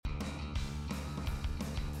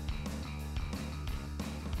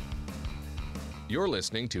You're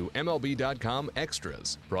listening to MLB.com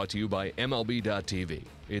Extras, brought to you by MLB.tv.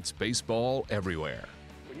 It's baseball everywhere.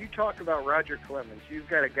 When you talk about Roger Clemens, you've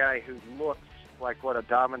got a guy who looks like what a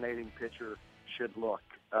dominating pitcher should look.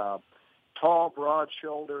 Tall,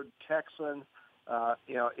 broad-shouldered, Texan.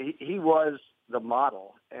 He was the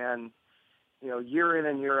model. And, year in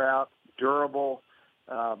and year out, durable,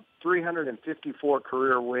 354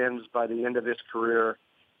 career wins by the end of his career,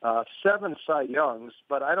 7 Cy Youngs,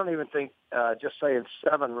 but I don't even think just saying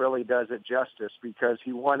 7 really does it justice, because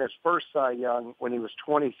he won his first Cy Young when he was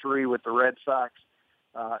 23 with the Red Sox,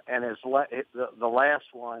 and the last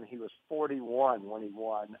one, he was 41 when he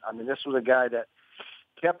won. I mean, this was a guy that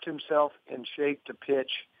kept himself in shape to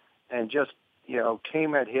pitch and just,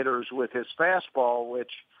 came at hitters with his fastball,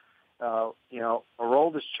 which,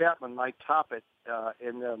 Aroldis Chapman might top it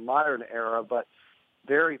in the modern era, but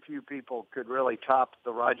very few people could really top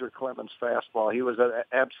the Roger Clemens fastball. He was an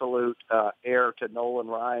absolute heir to Nolan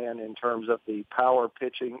Ryan in terms of the power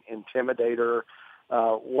pitching intimidator.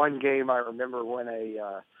 One game I remember when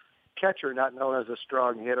a catcher, not known as a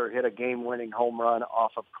strong hitter, hit a game-winning home run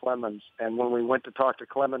off of Clemens. And when we went to talk to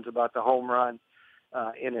Clemens about the home run,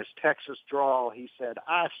 in his Texas drawl, he said,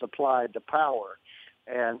 "I supplied the power."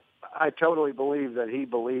 And I totally believe that he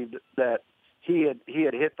believed that he had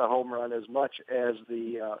hit the home run as much as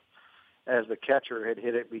the catcher had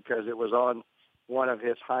hit it, because it was on one of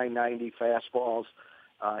his high 90 fastballs.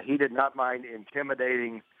 He did not mind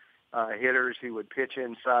intimidating hitters. He would pitch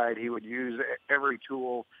inside. He would use every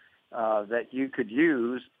tool that you could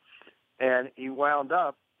use, and he wound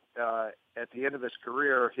up at the end of his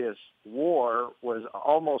career. His WAR was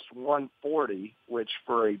almost 140, which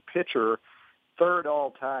for a pitcher, third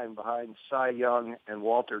all-time behind Cy Young and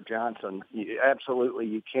Walter Johnson.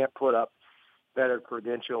 You can't put up better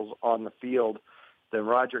credentials on the field than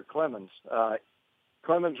Roger Clemens.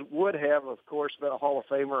 Clemens would have, of course, been a Hall of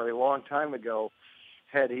Famer a long time ago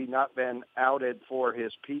had he not been outed for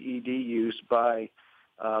his PED use by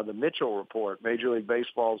the Mitchell Report, Major League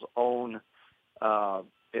Baseball's own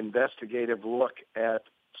investigative look at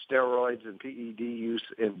steroids and PED use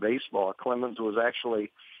in baseball. Clemens was actually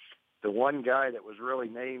the one guy that was really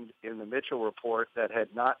named in the Mitchell Report that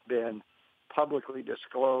had not been publicly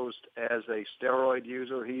disclosed as a steroid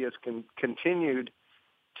user. He has continued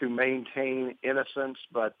to maintain innocence,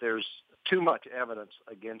 but there's too much evidence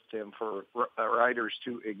against him for writers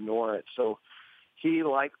to ignore it. So he,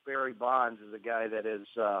 like Barry Bonds, is a guy that is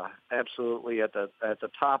absolutely at the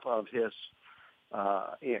top of his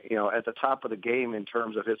at the top of the game in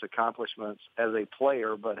terms of his accomplishments as a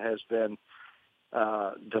player, but has been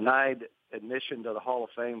denied admission to the Hall of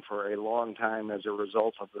Fame for a long time as a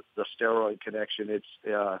result of the steroid connection. It's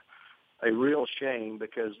a real shame,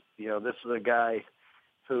 because, this is a guy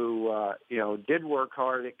who, did work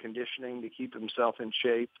hard at conditioning to keep himself in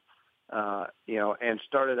shape, and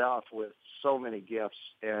started off with so many gifts.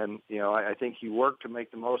 And, I think he worked to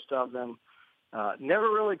make the most of them. Never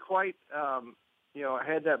really quite,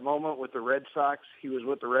 had that moment with the Red Sox. He was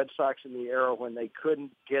with the Red Sox in the era when they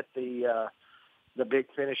couldn't get the big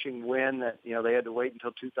finishing win that, they had to wait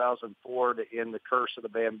until 2004 to end the curse of the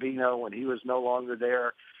Bambino when he was no longer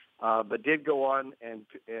there, but did go on and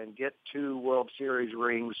get 2 World Series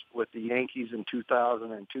rings with the Yankees in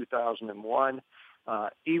 2000 and 2001.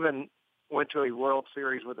 Even went to a World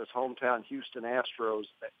Series with his hometown Houston Astros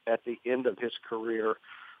at the end of his career.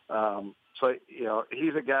 So,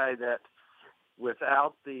 he's a guy that,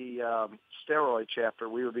 without the steroid chapter,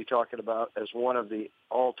 we would be talking about as one of the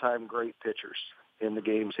all-time great pitchers in the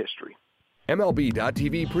game's history.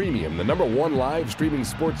 MLB.tv Premium, the #1 live streaming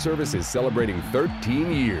sports service, is celebrating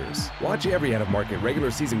 13 years. Watch every out-of-market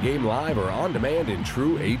regular season game live or on demand in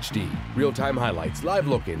true HD. Real-time highlights, live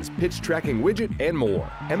look-ins, pitch tracking widget, and more.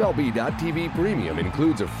 MLB.tv Premium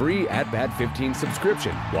includes a free At-Bat 15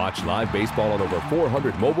 subscription. Watch live baseball on over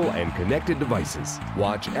 400 mobile and connected devices.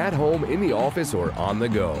 Watch at home, in the office, or on the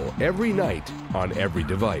go every night on every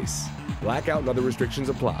device. Blackout and other restrictions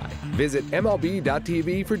apply. Visit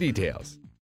MLB.tv for details.